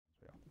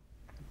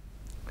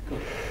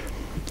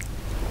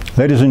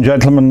Ladies and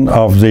gentlemen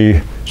of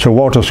the Sir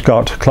Walter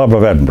Scott Club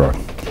of Edinburgh,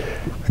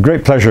 a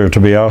great pleasure to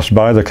be asked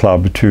by the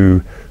club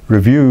to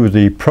review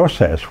the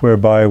process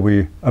whereby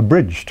we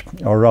abridged,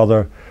 or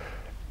rather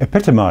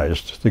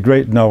epitomised, the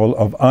great novel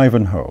of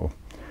Ivanhoe,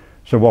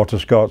 Sir Walter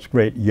Scott's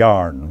great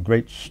yarn,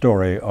 great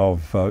story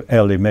of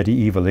early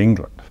medieval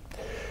England.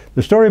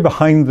 The story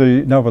behind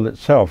the novel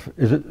itself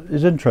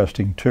is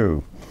interesting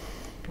too.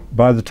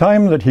 By the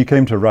time that he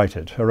came to write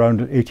it,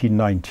 around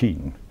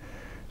 1819,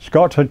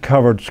 Scott had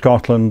covered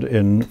Scotland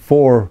in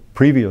 4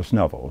 previous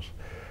novels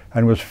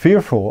and was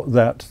fearful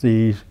that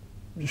the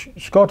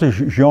Scottish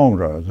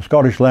genre, the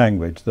Scottish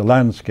language, the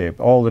landscape,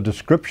 all the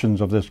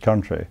descriptions of this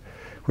country,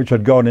 which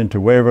had gone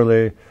into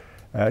Waverley,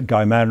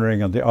 Guy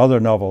Mannering and the other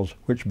novels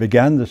which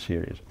began the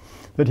series,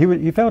 that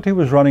he felt he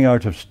was running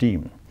out of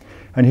steam.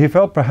 And he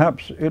felt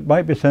perhaps it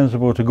might be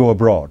sensible to go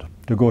abroad,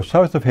 to go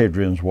south of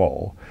Hadrian's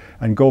Wall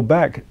and go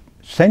back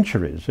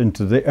centuries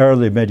into the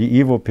early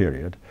medieval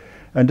period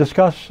and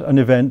discuss an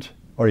event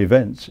or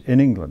events in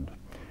England.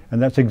 And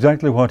that's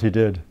exactly what he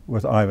did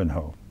with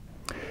Ivanhoe.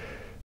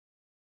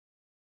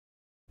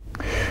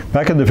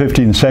 Back in the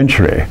 15th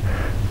century,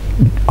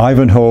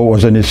 Ivanhoe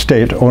was an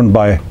estate owned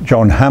by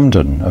John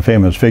Hampden, a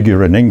famous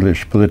figure in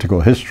English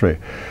political history,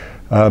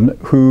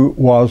 who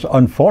was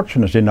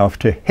unfortunate enough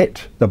to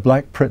hit the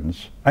Black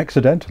Prince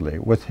accidentally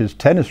with his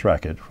tennis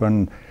racket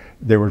when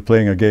they were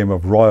playing a game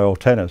of royal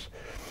tennis.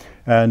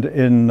 And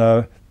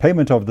in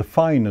payment of the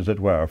fine, as it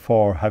were,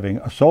 for having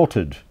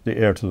assaulted the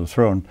heir to the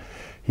throne,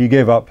 he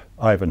gave up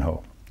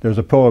Ivanhoe. There's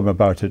a poem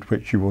about it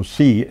which you will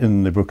see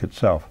in the book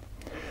itself.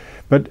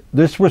 But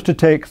this was to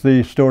take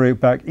the story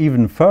back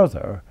even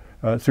further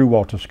through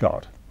Walter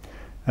Scott,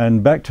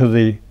 and back to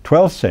the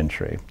 12th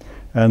century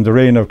and the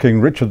reign of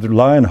King Richard the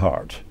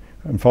Lionheart,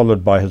 and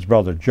followed by his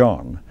brother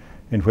John,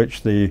 in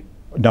which the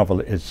novel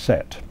is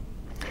set.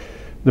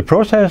 The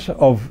process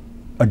of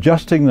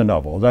adjusting the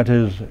novel, that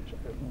is,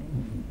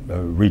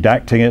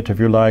 redacting it,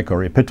 if you like,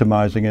 or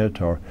epitomising it,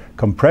 or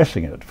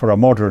compressing it for a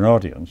modern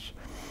audience,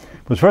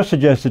 was first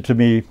suggested to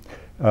me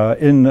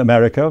in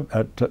America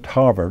at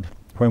Harvard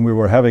when we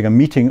were having a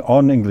meeting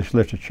on English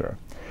literature.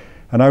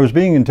 And I was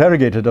being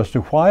interrogated as to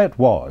why it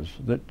was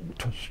that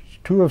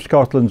two of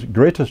Scotland's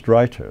greatest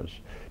writers,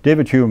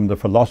 David Hume, the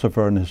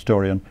philosopher and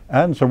historian,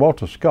 and Sir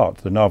Walter Scott,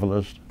 the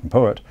novelist and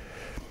poet,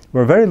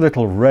 were very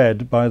little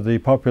read by the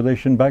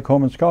population back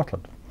home in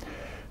Scotland.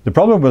 The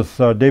problem with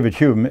David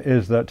Hume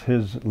is that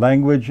his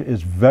language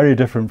is very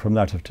different from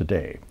that of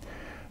today.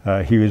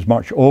 He was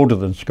much older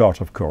than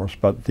Scott, of course,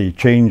 but the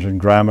change in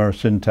grammar,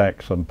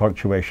 syntax and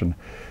punctuation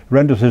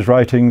renders his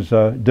writings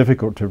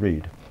difficult to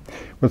read.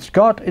 With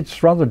Scott,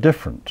 it's rather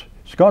different.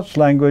 Scott's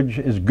language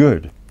is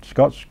good.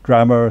 Scott's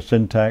grammar,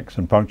 syntax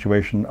and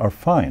punctuation are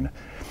fine.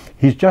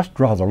 He's just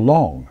rather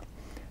long.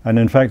 And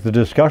in fact, the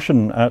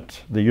discussion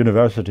at the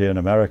university in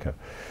America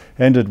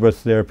ended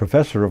with their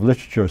professor of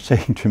literature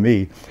saying to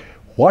me,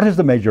 "What is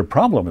the major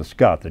problem with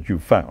Scott that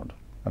you've found?"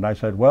 And I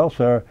said, "Well,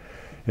 sir,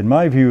 in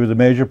my view, the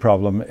major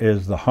problem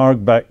is the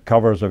hardback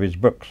covers of his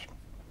books."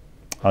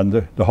 And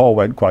the hall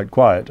went quite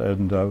quiet,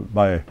 and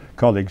my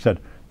colleague said,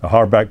 "The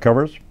hardback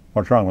covers?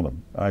 What's wrong with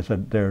them?" I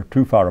said, "They're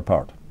too far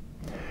apart."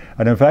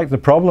 And in fact, the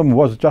problem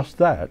was just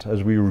that,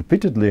 as we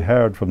repeatedly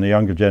heard from the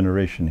younger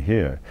generation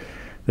here,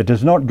 that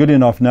it's not good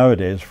enough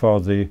nowadays for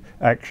the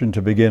action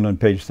to begin on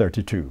page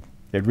 32.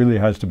 It really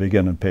has to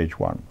begin on page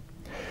 1.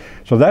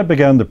 So that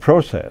began the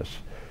process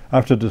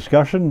after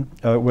discussion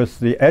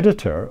with the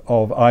editor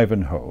of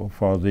Ivanhoe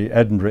for the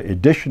Edinburgh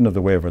edition of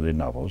the Waverley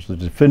novels, the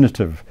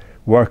definitive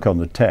work on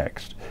the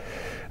text.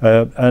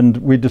 And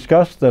we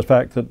discussed the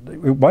fact that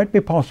it might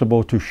be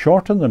possible to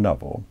shorten the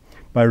novel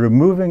by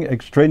removing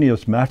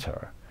extraneous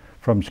matter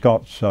from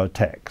Scott's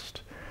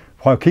text,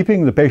 while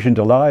keeping the patient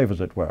alive,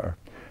 as it were,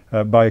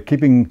 by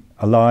keeping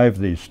alive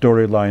the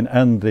storyline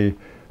and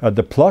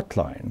the plot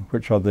line,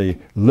 which are the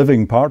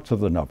living parts of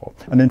the novel.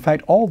 And in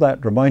fact, all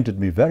that reminded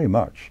me very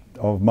much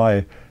of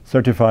my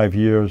 35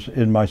 years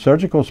in my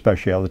surgical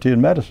speciality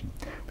in medicine,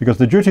 because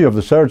the duty of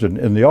the surgeon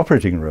in the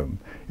operating room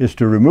is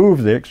to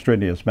remove the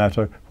extraneous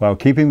matter while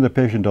keeping the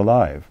patient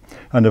alive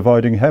and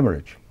avoiding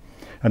hemorrhage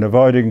and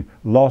avoiding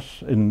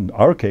loss, in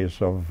our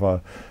case,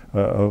 of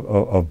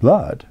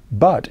blood,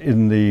 but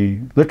in the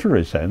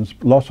literary sense,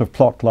 loss of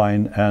plot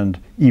line and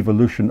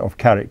evolution of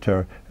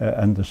character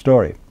and the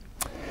story.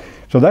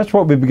 So that's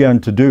what we began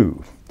to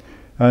do.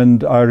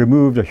 And I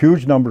removed a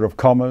huge number of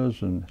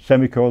commas and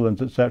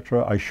semicolons,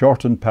 etc. I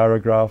shortened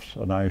paragraphs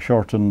and I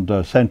shortened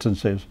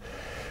sentences.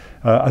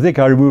 I think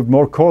I removed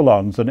more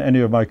colons than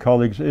any of my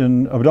colleagues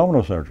in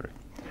abdominal surgery.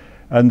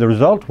 And the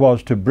result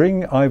was to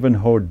bring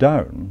Ivanhoe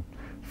down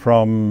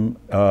from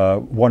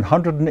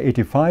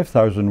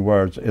 185,000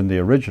 words in the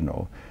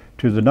original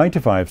to the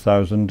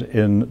 95,000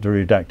 in the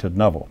redacted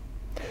novel.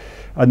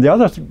 And the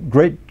other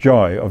great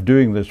joy of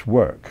doing this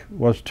work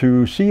was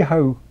to see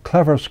how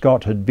clever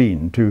Scott had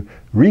been to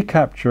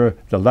recapture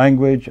the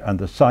language and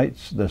the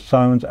sights, the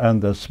sounds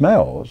and the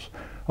smells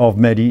of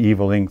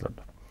medieval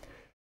England.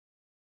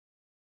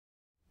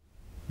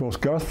 Both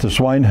Gurth the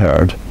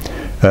swineherd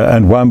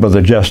and Wamba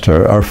the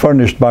Jester are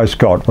furnished by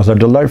Scott with a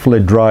delightfully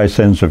dry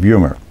sense of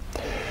humour.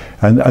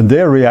 And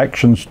their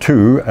reactions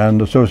to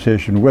and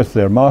association with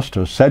their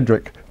master,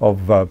 Cedric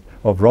of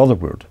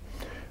Rotherwood,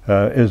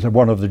 is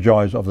one of the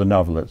joys of the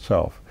novel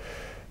itself.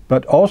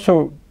 But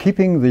also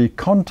keeping the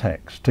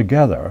context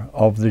together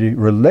of the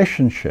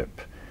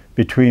relationship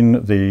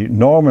between the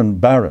Norman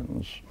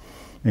barons,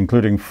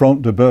 including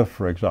Front de Boeuf,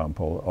 for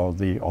example, or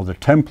the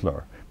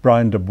Templar,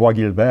 Brian de Bois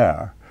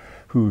Guilbert,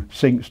 who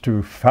sinks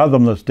to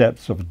fathomless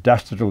depths of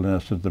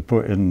dastardliness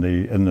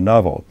in the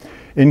novel,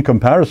 in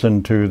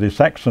comparison to the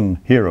Saxon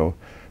hero,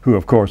 who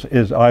of course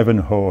is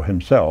Ivanhoe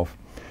himself,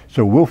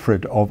 so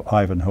Wilfrid of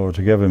Ivanhoe,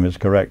 to give him his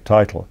correct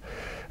title.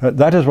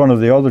 That is one of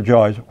the other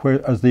joys,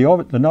 whereas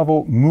the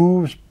novel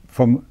moves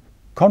from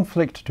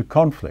conflict to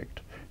conflict,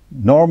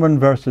 Norman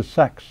versus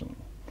Saxon,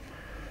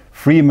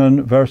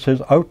 freeman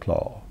versus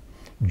outlaw,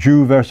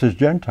 Jew versus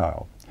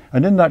Gentile.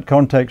 And in that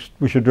context,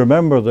 we should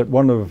remember that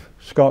one of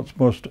Scott's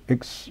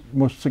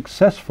most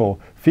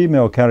successful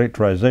female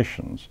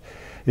characterizations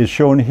is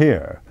shown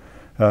here.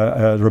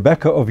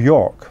 Rebecca of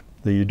York,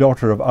 the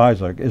daughter of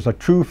Isaac, is a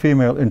true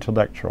female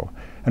intellectual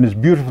and is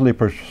beautifully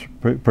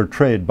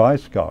portrayed by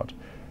Scott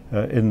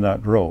in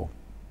that role.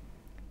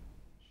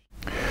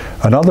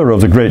 Another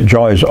of the great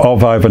joys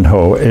of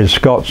Ivanhoe is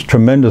Scott's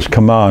tremendous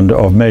command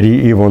of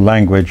medieval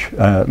language,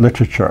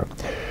 literature,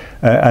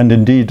 and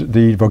indeed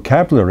the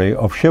vocabulary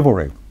of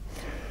chivalry.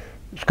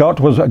 Scott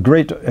was a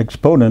great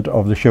exponent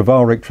of the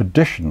chivalric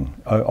tradition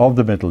of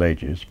the Middle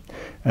Ages,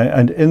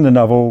 and in the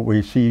novel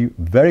we see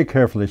very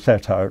carefully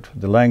set out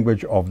the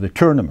language of the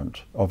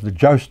tournament, of the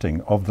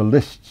jousting, of the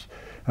lists,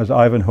 as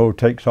Ivanhoe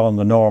takes on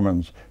the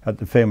Normans at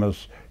the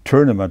famous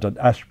tournament at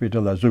Ashby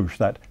de la Zouche,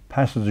 that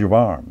passage of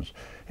arms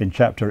in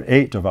chapter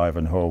 8 of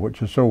Ivanhoe,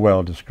 which is so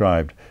well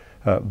described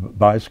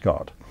by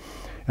Scott.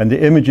 And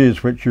the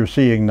images which you're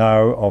seeing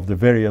now of the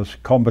various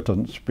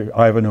combatants,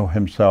 Ivanhoe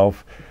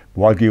himself,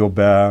 Bois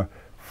Guilbert,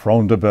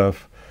 Front de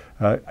Boeuf,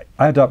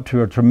 add up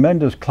to a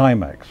tremendous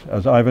climax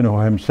as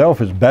Ivanhoe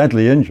himself is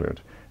badly injured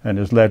and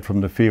is led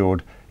from the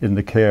field in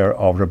the care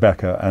of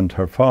Rebecca and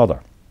her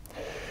father.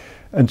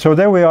 And so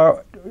there we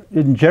are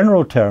in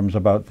general terms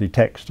about the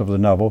text of the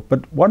novel,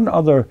 but one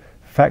other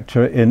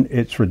factor in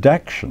its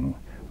redaction,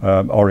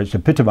 or its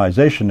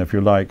epitomization, if you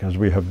like, as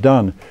we have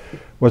done,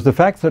 was the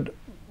fact that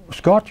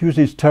Scott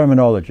uses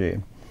terminology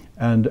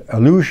and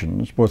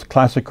allusions, both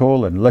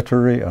classical and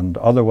literary and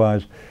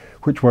otherwise,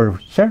 which were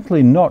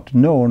certainly not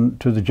known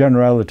to the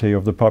generality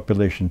of the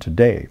population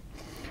today.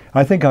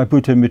 I think I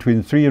put in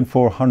between 300 and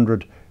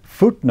 400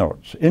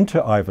 footnotes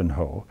into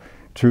Ivanhoe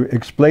to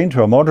explain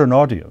to a modern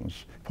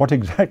audience what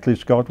exactly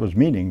Scott was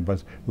meaning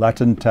with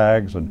Latin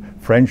tags and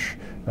French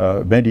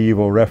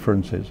medieval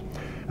references.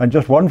 And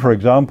just one, for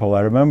example,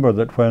 I remember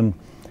that when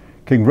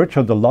King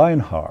Richard the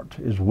Lionheart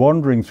is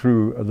wandering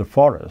through the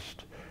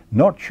forest,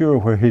 not sure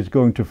where he's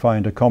going to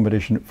find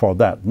accommodation for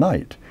that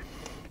night,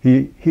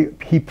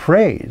 he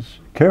prays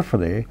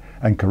carefully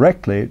and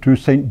correctly to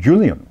St.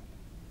 Julian.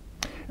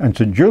 And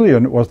St.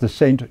 Julian was the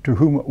saint to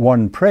whom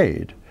one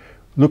prayed,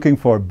 looking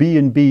for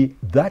B&B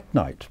that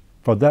night,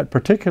 for that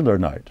particular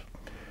night.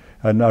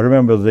 And I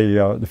remember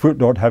the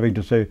footnote having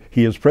to say,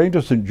 he is praying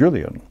to St.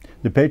 Julian,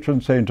 the patron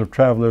saint of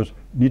travellers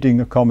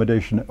needing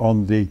accommodation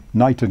on the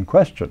night in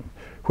question,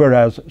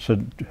 whereas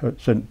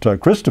St.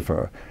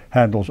 Christopher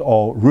handles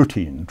all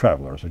routine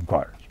travellers'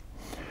 inquiries.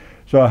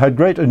 So I had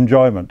great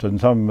enjoyment and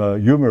some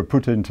humour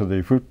put into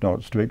the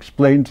footnotes to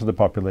explain to the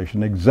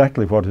population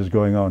exactly what is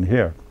going on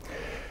here.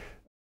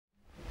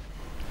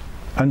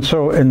 And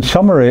so in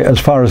summary, as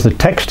far as the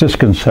text is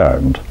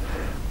concerned,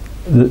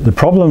 the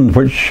problem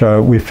which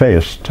we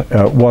faced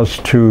was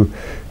to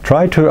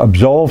try to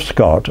absolve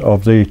Scott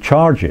of the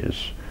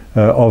charges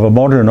of a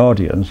modern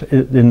audience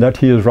in that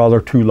he is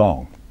rather too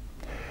long,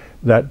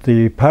 that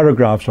the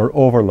paragraphs are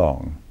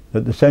overlong,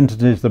 that the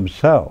sentences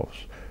themselves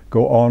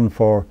go on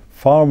for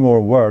far more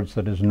words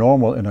than is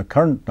normal in a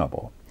current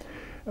novel,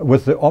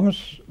 with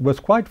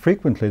quite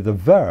frequently the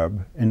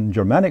verb in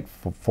Germanic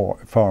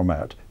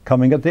format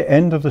coming at the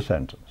end of the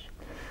sentence.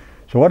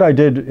 So what I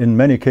did in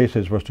many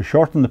cases was to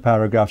shorten the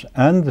paragraphs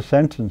and the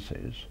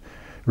sentences,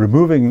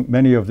 removing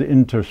many of the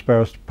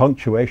interspersed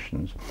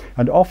punctuations,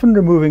 and often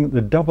removing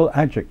the double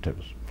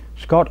adjectives.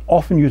 Scott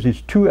often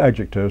uses two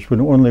adjectives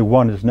when only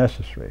one is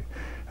necessary,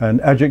 and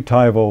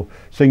adjectival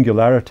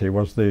singularity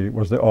was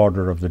the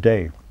order of the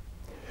day.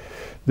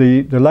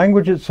 The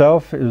language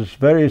itself is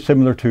very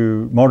similar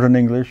to modern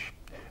English,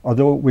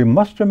 although we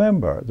must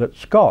remember that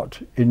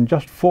Scott, in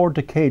just 4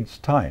 decades'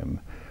 time,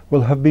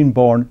 will have been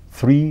born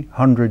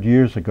 300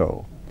 years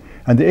ago.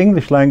 And the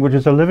English language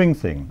is a living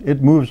thing.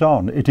 It moves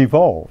on, it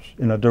evolves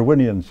in a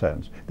Darwinian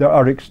sense. There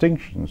are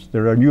extinctions,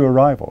 there are new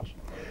arrivals.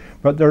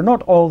 But there are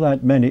not all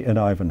that many in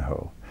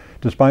Ivanhoe,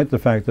 despite the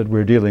fact that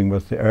we're dealing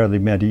with the early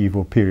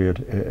medieval period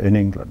in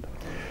England.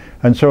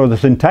 And so the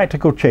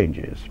syntactical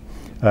changes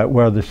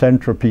were the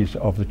centerpiece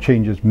of the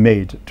changes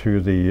made to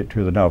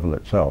the novel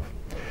itself.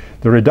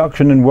 The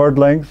reduction in word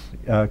length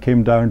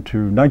came down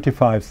to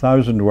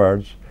 95,000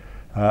 words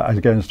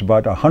against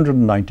about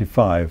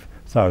 195,000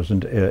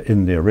 100,000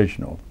 in the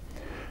original.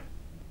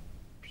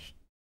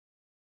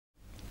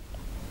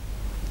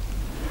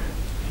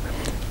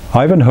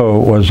 Ivanhoe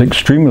was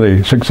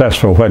extremely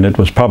successful when it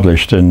was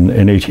published in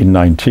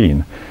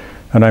 1819,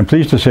 and I'm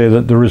pleased to say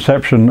that the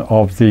reception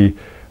of the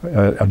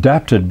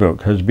adapted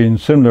book has been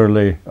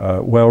similarly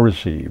well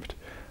received,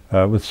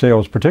 with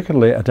sales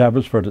particularly at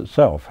Abbotsford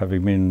itself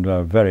having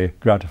been very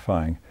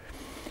gratifying.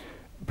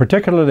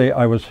 Particularly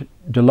I was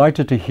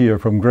delighted to hear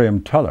from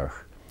Graham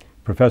Tulloch,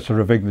 Professor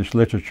of English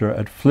Literature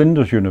at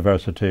Flinders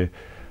University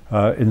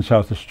in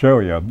South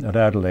Australia at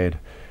Adelaide,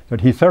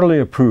 that he thoroughly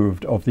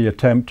approved of the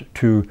attempt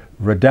to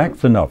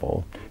redact the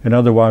novel, in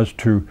other words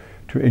to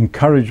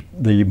encourage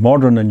the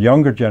modern and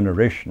younger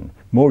generation,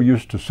 more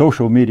used to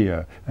social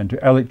media and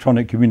to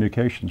electronic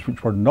communications,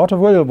 which were not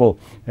available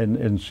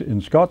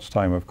in Scott's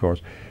time, of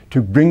course,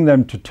 to bring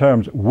them to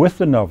terms with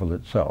the novel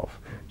itself,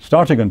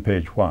 starting on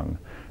page 1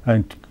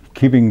 and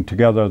keeping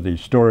together the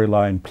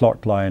storyline,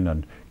 plot line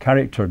and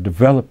character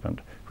development,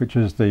 which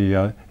is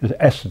the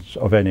essence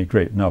of any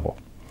great novel.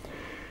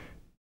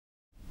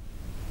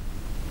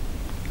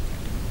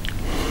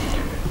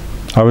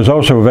 I was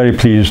also very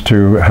pleased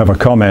to have a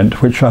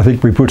comment, which I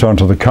think we put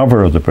onto the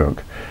cover of the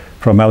book,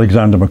 from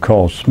Alexander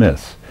McCall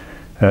Smith,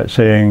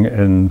 saying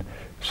in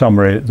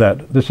summary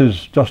that this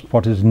is just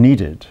what is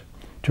needed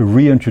to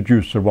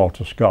reintroduce Sir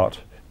Walter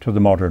Scott to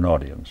the modern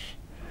audience.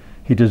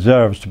 He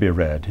deserves to be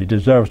read, he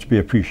deserves to be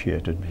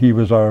appreciated. He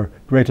was our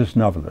greatest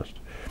novelist.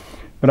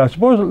 But I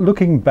suppose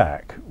looking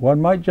back,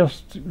 one might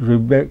just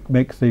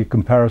make the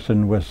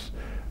comparison with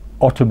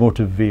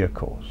automotive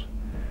vehicles.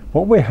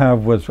 What we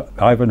have with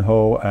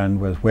Ivanhoe and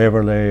with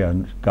Waverley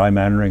and Guy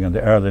Mannering and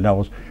the early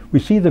novels,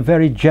 we see the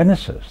very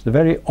genesis, the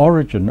very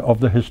origin of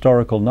the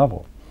historical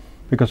novel.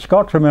 Because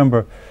Scott,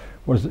 remember,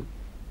 was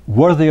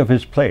worthy of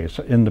his place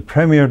in the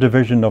premier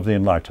division of the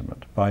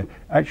Enlightenment by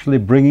actually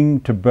bringing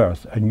to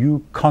birth a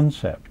new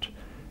concept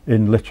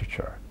in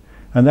literature.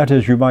 And that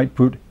is, you might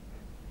put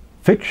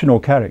fictional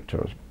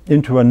characters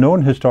into a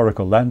known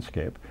historical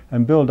landscape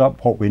and build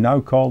up what we now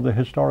call the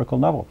historical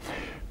novel.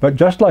 But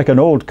just like an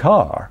old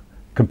car,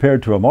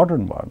 compared to a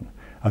modern one,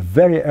 a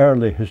very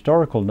early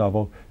historical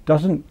novel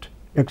doesn't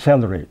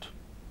accelerate,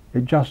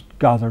 it just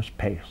gathers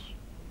pace.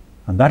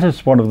 And that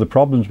is one of the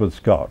problems with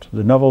Scott.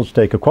 The novels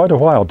take quite a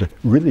while to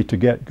really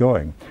get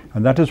going,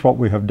 and that is what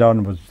we have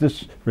done with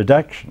this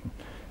redaction,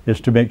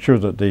 is to make sure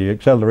that the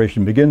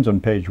acceleration begins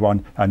on page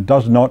 1 and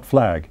does not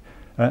flag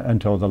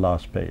until the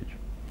last page.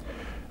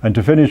 And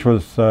to finish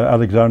with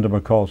Alexander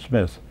McCall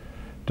Smith,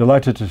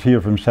 delighted to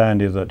hear from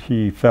Sandy that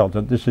he felt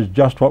that this is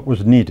just what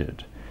was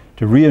needed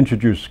to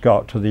reintroduce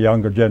Scott to the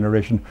younger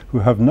generation who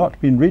have not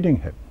been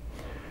reading him,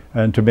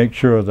 and to make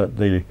sure that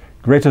the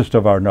greatest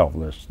of our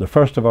novelists, the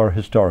first of our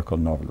historical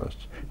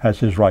novelists, has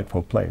his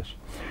rightful place.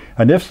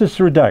 And if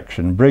this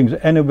redaction brings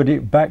anybody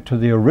back to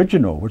the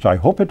original, which I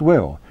hope it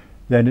will,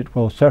 then it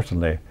will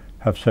certainly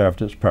have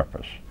served its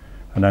purpose.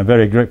 And I'm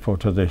very grateful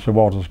to the Sir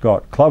Walter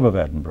Scott Club of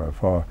Edinburgh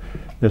for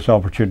this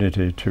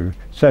opportunity to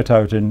set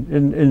out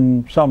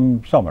in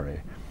some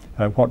summary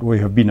what we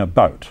have been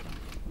about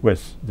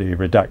with the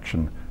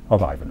redaction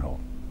of Ivanhoe.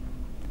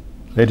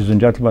 Ladies and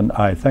gentlemen,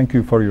 I thank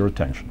you for your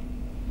attention.